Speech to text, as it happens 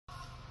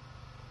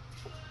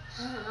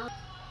Hi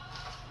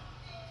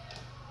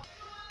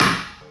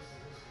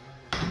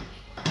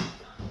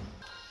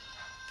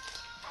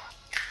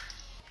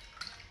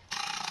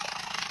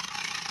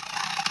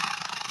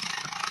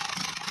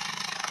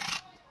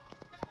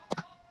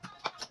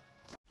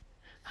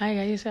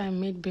guys, I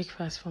made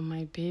breakfast for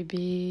my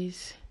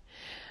babies.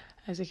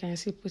 As you can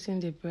see, putting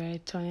the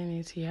bread, turning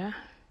it here.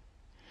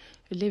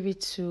 You leave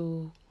it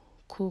to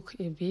cook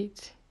a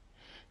bit,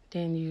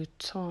 then you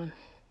turn.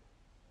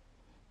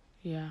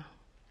 Yeah.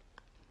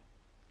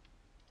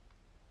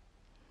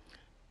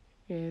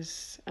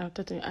 Yes,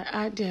 after that,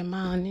 I add the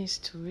mayonnaise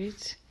to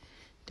it,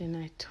 then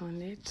I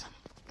turn it.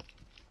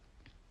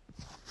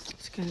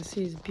 As you can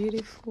see, it's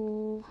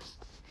beautiful.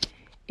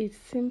 It's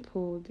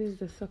simple. This is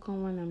the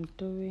second one I'm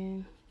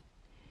doing.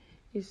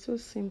 It's so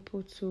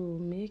simple to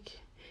make.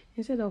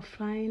 Instead of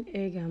frying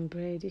egg and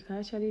bread, you can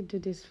actually do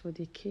this for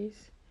the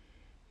kids.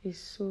 It's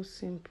so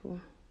simple.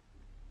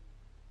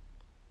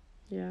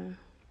 Yeah.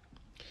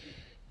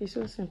 It's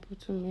so simple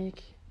to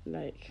make,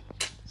 like,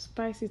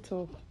 spice it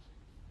up.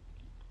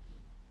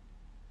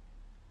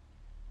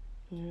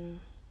 Yeah.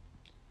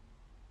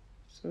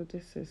 So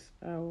this is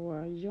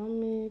our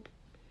yummy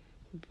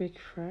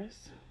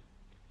breakfast.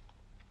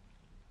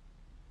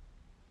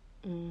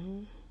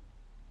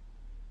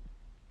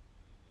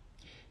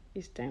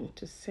 It's time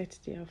to set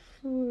their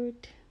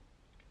food.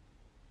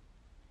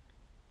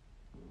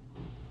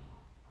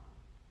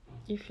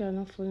 If you are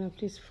not following,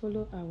 please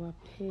follow our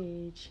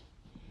page.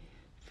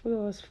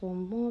 Follow us for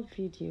more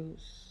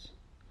videos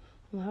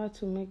on how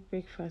to make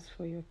breakfast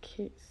for your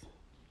kids.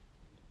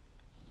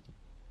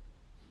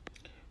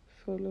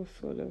 Follow.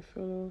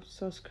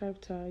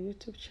 Subscribe to our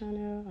YouTube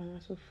channel and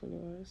also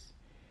follow us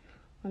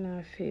on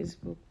our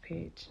Facebook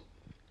page.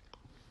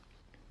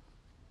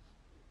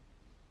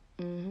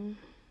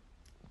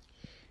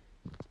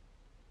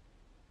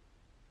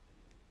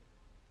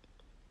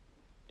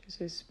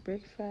 This is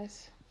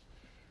breakfast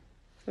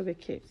for the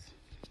kids.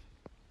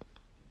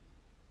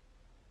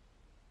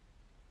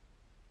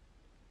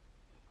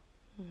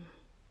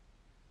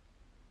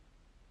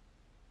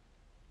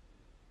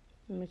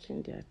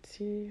 Making their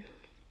tea.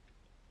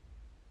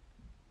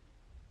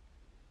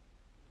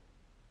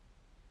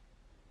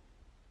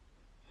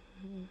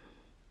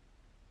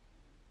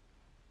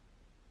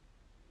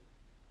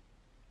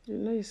 You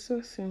know, it's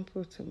so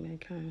simple to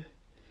make and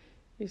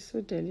it's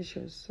so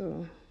delicious.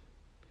 So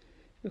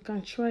you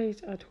can try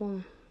it at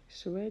home.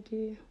 It's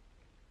ready.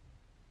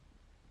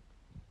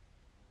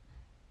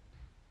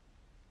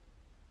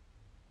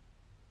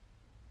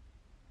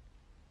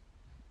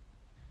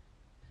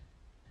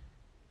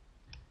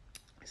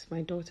 It's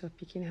my daughter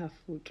picking her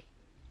food.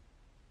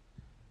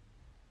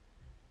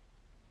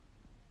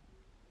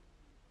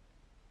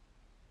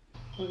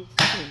 You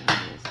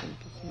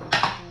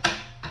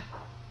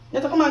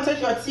have to come and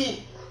take your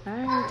tea.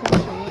 Alright,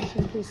 thanks for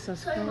watching. Please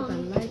subscribe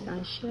and like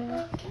and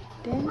share.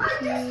 Thank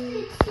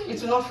you.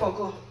 It will not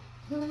forgo.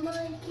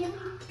 Mama, give me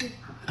tea.